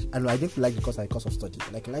I didn't like the course as a course of study.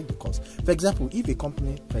 Like I like the course. For example, if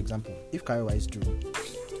CarryWise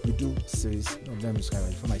we do series. No, let me use CarryWise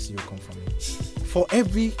before my CEO come from me. For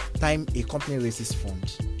every time a company raises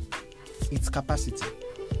fund, its capacity.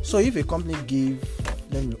 So if a company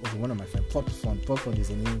one of my friends, Pop Fund is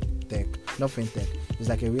a new tech, not fintech. It's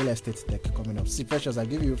like a real estate tech coming up. See, Precious, I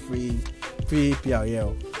give you free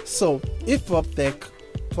PRL. So if Pop Tech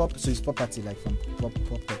it's property like from prop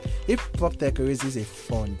tech. If prop tech raises a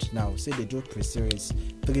fund now, say they do pre-series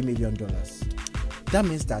 $3 million, that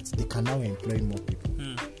means that they can now employ more people.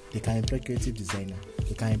 They can employ creative designer.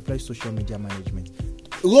 They can employ social media management.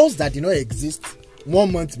 Roles that did not exist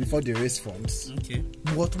 1 month before they raise funds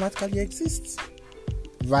will automatically exist.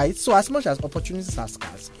 Right? So as much as opportunities are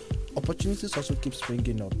scarce, opportunities also keep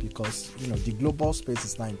springing up because the global space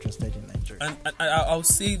is not interested in Nigeria. And I'll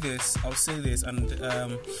say this, and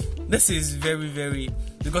this is very, very,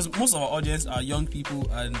 because most of our audience are young people,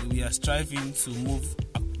 and we are striving to move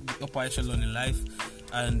the upper echelon in life.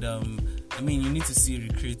 And you need to see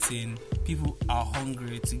recruiting. People are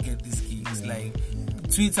hungry to get these gigs,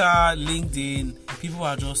 Twitter, LinkedIn. People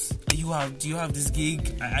are just, do you have this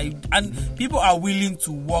gig? And people are willing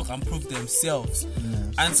to work and prove themselves.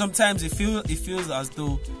 And sometimes it feels as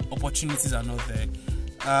though opportunities are not there.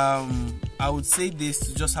 I would say this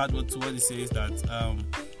to just add to what he says, that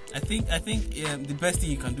I think the best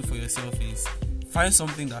thing you can do for yourself is find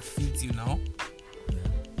something that fits you now,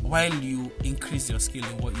 while you increase your skill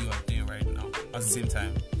in what you are doing right now at the same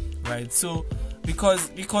time, right? So because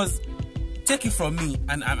take it from me,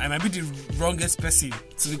 and I might be the wrongest person,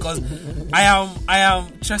 because I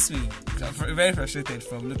am trust me, very frustrated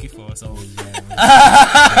from looking for someone.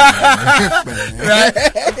 Right?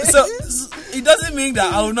 So it doesn't mean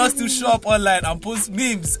that I will not still show up online and post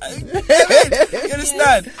memes. You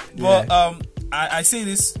understand? But I say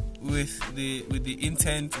this with the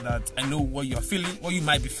intent that I know what you are feeling, what you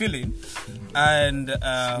might be feeling, and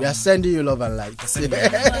we are sending you love and light. In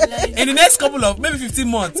the next couple of maybe 15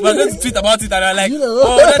 months, we're going to tweet about it, and I'm like,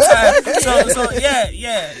 that's time. So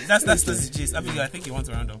yeah, that's the gist. Abigail, I think you want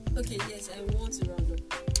to round up. Okay, yes, I want to round up.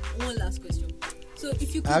 One last question. So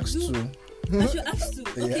if you could ask two. I should ask two.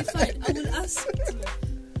 Okay, fine. I will ask two.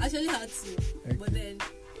 I actually had two, but then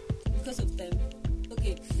because of them.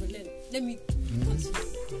 Okay, but then let me continue.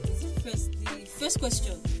 The first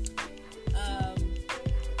question.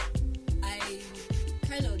 I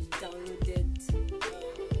kind of downloaded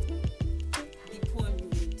the poem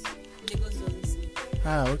movement. Lagos Doesn't Sleep.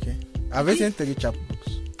 Okay. I've written 3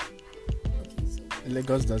 chapbooks. Okay, so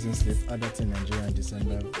Lagos Doesn't Sleep, Adults in Nigeria in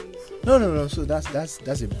December. No. So that's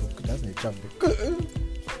a book. That's a chapbook.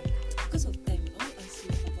 Because of time, I want to ask you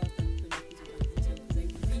about that project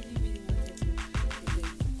because I really wanted to.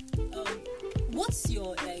 Okay. What's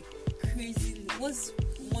your what's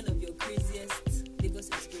one of your craziest Lagos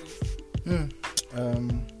experience?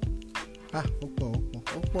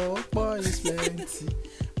 Opo is plenty.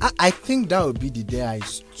 I think that would be the day I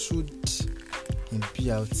stood in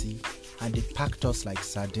BLT and they packed us like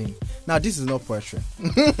sardine. Now this is not poetry.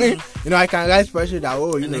 I can write poetry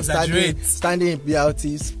that standing in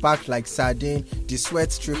BLTs packed like sardine, the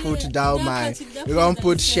sweat trickled down my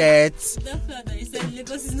rumpled shirts. That part that you said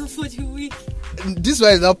Lagos is not for the weak. This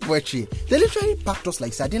one is not poetry. They literally packed us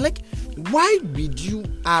like sardine. Like, why would you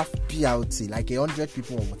have BLT, like 100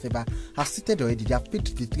 people or whatever, have seated already? They have paid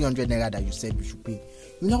the 300 naira that you said we should pay.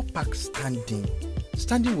 You now pack standing.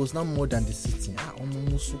 Standing was not more than the sitting.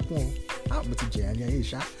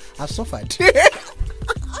 I suffered.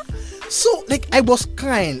 So, like, I was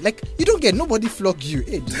crying. Like, you don't get, nobody flog you.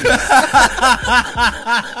 Hey,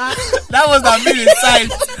 that was the meaning inside.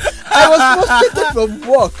 I was frustrated from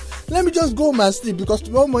work. Let me just go home and sleep because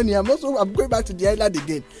tomorrow morning I'm going back to the island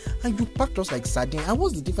again. And you packed us like sardine. And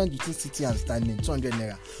what's the difference between sitting and standing? 200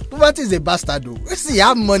 naira. Poverty is a bastard though. See,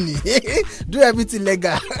 have money. Do everything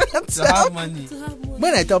legal. To have money.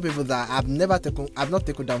 When I tell people that I've not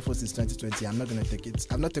taken down phone since 2020, I'm not going to take it.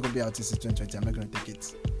 I've not taken BLT since 2020, I'm not going to take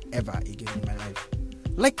it ever again in my life.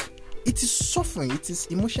 Like, it is suffering. It is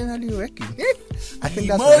emotionally wrecking. I think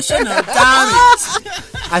that's emotional damage.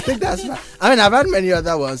 I think that's not. I mean, I've had many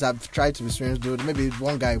other ones. I've tried to be strange, dude. Maybe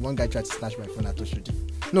one guy tried to snatch my phone at Oshodi.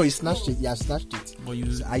 No, he snatched it. Yeah, snatched it. But you,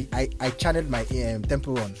 I channeled my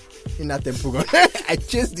Temple Run. In that Temple Run, I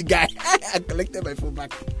chased the guy. I collected my phone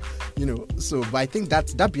back. So, but I think that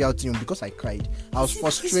BLT, because I cried, I was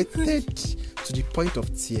frustrated to the point of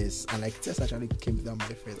tears, and like tears actually came down my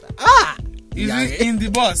face. Is it in the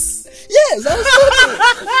bus? Yes, I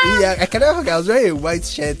was yeah, I can never forget. I was wearing a white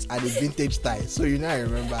shirt and a vintage tie. So I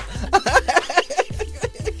remember.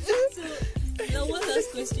 So now one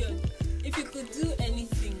last question. If you could do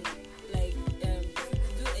anything, like if you could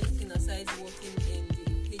do anything aside working in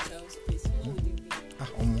the HR space, what would it be?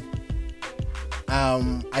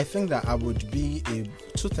 I think that I would be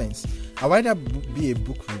two things. I would either be a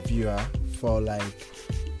book reviewer for like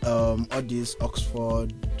all these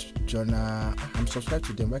Oxford Journal. I'm subscribed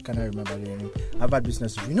to them. Why can't I remember their name? Harvard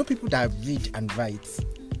Business Review. People that read and write.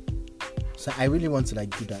 So I really want to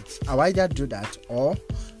like do that. I'll either do that or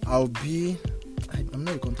I'm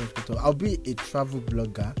not a content creator. I'll be a travel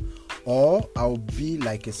blogger or I'll be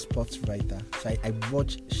like a sports writer. So I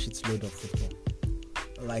watch shitload of football.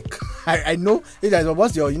 Like I know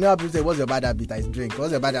what's your how people say what's your bad habit? I drink. What's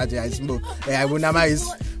your bad habit? I smoke.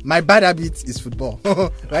 My bad habit is football.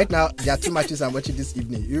 Right now there are 2 matches I'm watching this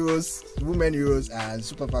evening: Euros, Women Euros, and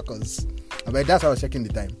Super Falcons. But that's how I was checking the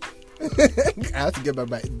time. I have to get back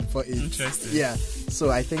by before 8. Interesting. Yeah. So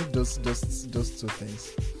I think those 2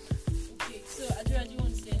 things. Okay, so Adura, do you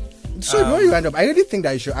want to say anything? So when you end up, I really think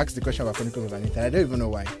that you should ask the question about Chronicles of an Intern. I don't even know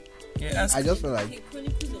why. Yeah, I just feel like. Okay,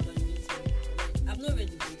 Chronicles of an Intern. I've not read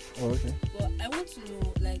the book. Oh, okay. But I want to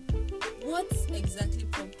know, like, what exactly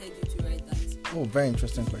prompted you to write that? Oh, very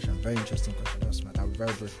interesting question. That's smart. I'm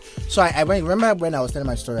very brief. So I remember when I was telling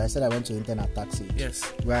my story, I said I went to intern at Taxi. Yes.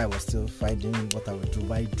 Where I was still finding what I would do,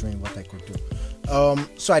 while doing what I could do.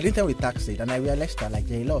 So I did intern with Taxi, and I realized that like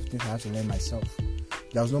there are a lot of things I had to learn myself.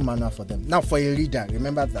 There was no manual for them. Now for a reader,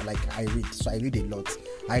 remember that like I read, so I read a lot.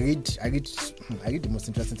 I read the most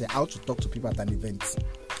interesting thing: how to talk to people at an event.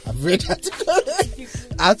 I've read that.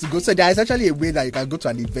 How to go. So there is actually a way that you can go to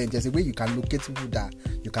an event. There's a way you can locate people that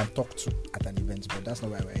you can talk to at an event, but that's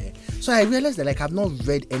not why we're here. So I realized that like I've not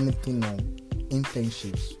read anything on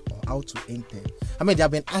internships or how to intern. I mean, there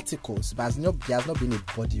have been articles, but there has not been a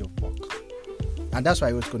body of work. And that's why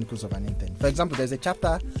I wrote Chronicles of an Intern. For example, there's a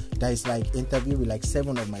chapter that is like interview with like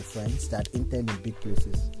 7 of my friends that intern in big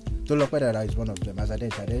places. Don't look whether that is one of them. As I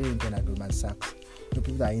did intern at Goldman Sachs. The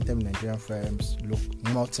people that intern in Nigerian firms,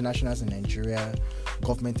 multinationals in Nigeria,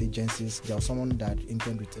 government agencies. There was someone that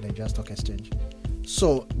interned with the Nigerian Stock Exchange.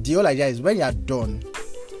 So the whole idea is when you are done,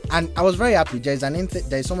 and I was very happy. There is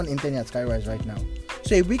someone interning at Skywise right now.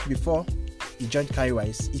 So a week before he joined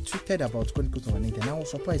Skywise, he tweeted about Chronicles of an Intern. I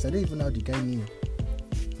was surprised. I didn't even know how the guy knew.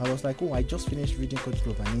 I was like, oh, I just finished reading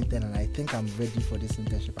Chronicles of an Intern, and I think I'm ready for this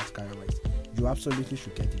internship at Skywise. You absolutely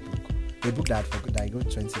should get the book. The book that I wrote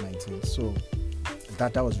 2019. So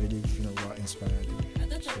that was really what inspired me. At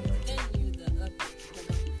that time,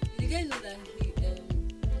 the guy knew that he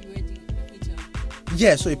read the HR.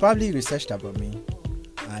 Yeah, so he probably researched about me,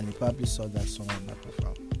 and he probably saw that somewhere on my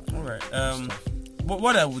profile. All right. But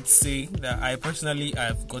what I would say that I personally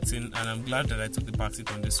have gotten, and I'm glad that I took the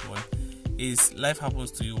backseat on this one, is life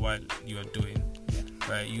happens to you while you are doing. Yeah.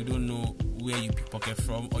 Right? You don't know where you pickpocket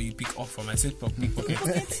from, or you pick off from. I said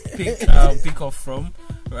pickpocket. pick off from.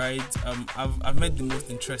 Right? I've met the most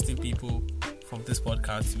interesting people from this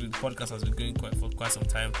podcast. The podcast has been going for quite some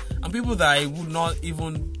time, and people that I would not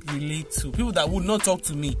even relate to, people that would not talk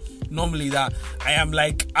to me normally. That I am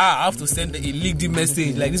like, I have to send a LinkedIn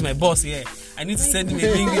message. Like, this is my boss here. I need to send him a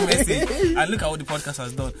LinkedIn message, and look at what the podcast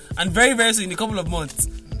has done. And very, very soon, in a couple of months,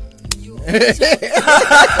 right?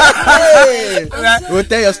 We'll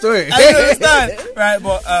tell your story. I understand, right?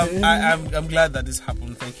 But I'm glad that this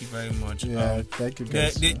happened. Thank you very much. Yeah, thank you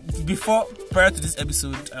guys. Prior to this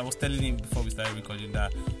episode, I was telling him before we started recording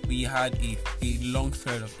that we had a long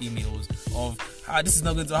thread of emails of this is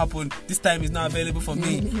not going to happen. This time is not available for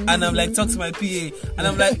me, and I'm like, talk to my PA, and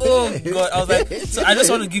I'm like, oh God. I was like, so I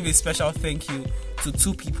just want to give a special thank you to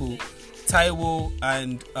 2 people. Taiwo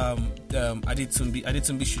and Adetumbi.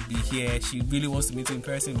 Adetumbi should be here. She really wants to meet you in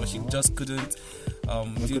person, but she just couldn't.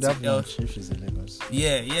 We could have lunch if she's in Lagos.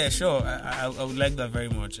 Yeah, sure. I would like that very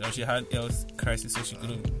much. She had health crisis, so she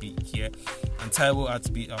couldn't be here. And Taiwo had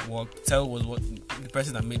to be at work. Taiwo was the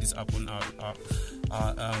person that made this happen.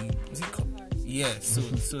 Is it called? Yeah,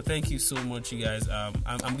 so thank you so much, you guys.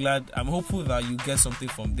 I'm glad. I'm hopeful that you get something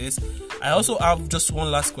from this. I also have just one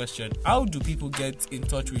last question. How do people get in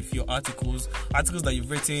touch with your articles that you've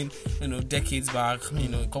written, decades back,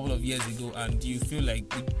 a couple of years ago, and do you feel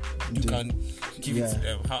like you can give it?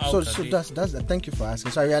 That's thank you for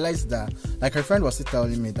asking. So I realized that, like, a friend was still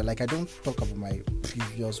telling me that, like, I don't talk about my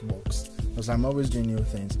previous works because I'm always doing new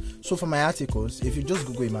things. So for my articles, if you just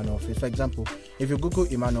Google Emmanuel Faith, for example, if you Google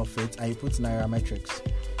Emmanuel Faith and you put Nairametrics,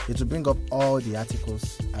 it will bring up all the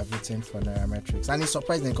articles I've written for Nairametrics. And it's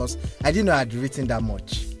surprising because I didn't know I'd written that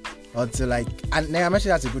much until and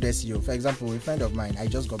Nairametrics has a good SEO. For example, a friend of mine, I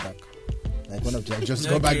just got back. Like one of the I just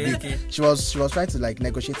got back. Okay. She was trying to like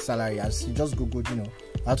negotiate salary, as she just Googled,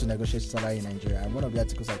 how to negotiate salary in Nigeria. And one of the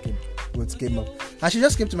articles came up. And she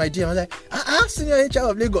just came to my DM. I was like, senior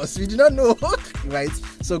HR of Lagos. We did not know. Right?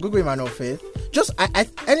 So Google Emmanuel Faith. Just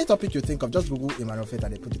any topic you think of, just Google Emmanuel Faith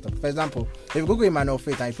and they put it up. For example, if you Google Emmanuel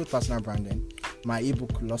Faith and you put personal branding, my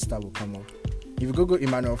ebook Luster will come up. If you Google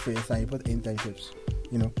Emmanuel Faith and you put internships,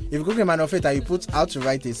 if you Google Emmanuel Faith and you put how to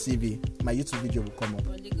write a CV, my YouTube video will come up.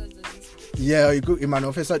 Yeah, you could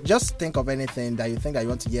Emmanuel Faith. So just think of anything that you think that you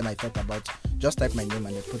want to hear my thought about. Just type my name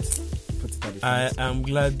and then put it at the front. I am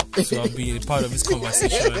glad to have been a part of this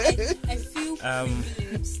conversation. I feel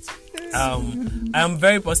privileged. I am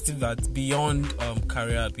very positive that beyond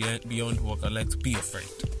career, beyond work, I'd like to be your friend.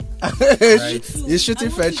 Right. You're shooting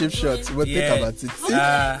friendship shots. We'll think about it. How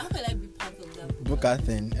can I be part of that? Book a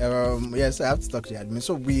thing. Yes, I have to talk to the admin.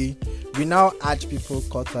 So we now add people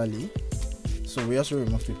quarterly. So we also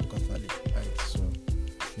remove people quarterly. Right. So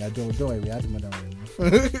yeah, don't worry, we add more than we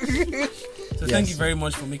remove. So thank you very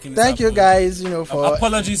much for making this Thank you happen. guys, for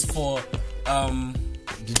apologies for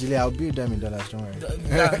Digitally, I'll bill them in dollars, don't worry.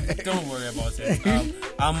 don't worry about it.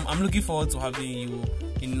 I'm looking forward to having you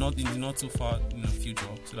in the not too far future,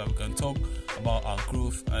 so that we can talk about our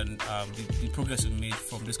growth and the progress we made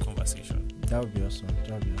from this conversation. That would be awesome.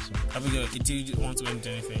 Abigail, do you want to end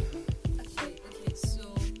anything? Okay,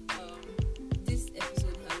 so this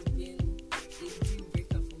episode has been a deal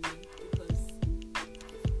breaker for me because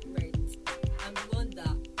I'm the one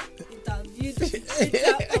that interviewed of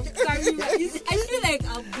Karima. I feel like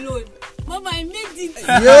I'm blown. Mama, I made it.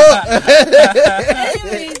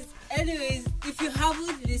 Anyways, if you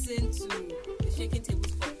haven't listened to the Shaking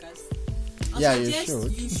Tables podcast, I suggest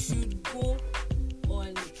you should go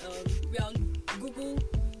on Google.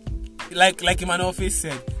 Like Emmanuel Faith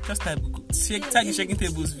said, just type Google. Tag Shaking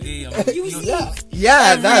Tables. That's it. Twitter,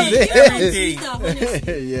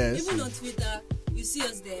 honestly. Yes. Even on Twitter, you see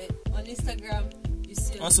us there. On Instagram, you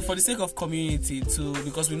see us Also, there. for the sake of community too,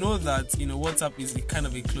 because we know that WhatsApp is a kind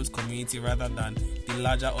of a closed community rather than the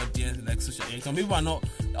larger audience like social media. Some people are not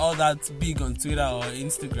all that big on Twitter or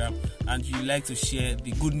Instagram, and you like to share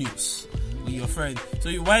the good news with your friends. So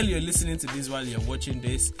while you're listening to this, while you're watching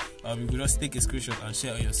this, you could just take a screenshot and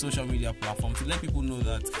share on your social media platform to let people know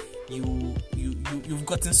that you've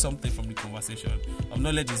gotten something from the conversation.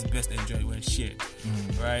 Knowledge is best enjoyed when shared.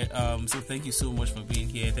 Right? So thank you so much for being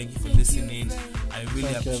here. Thank you for listening. I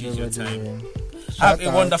really appreciate your time. Have a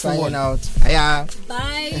wonderful one. Out.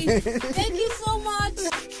 Bye. Thank you so much.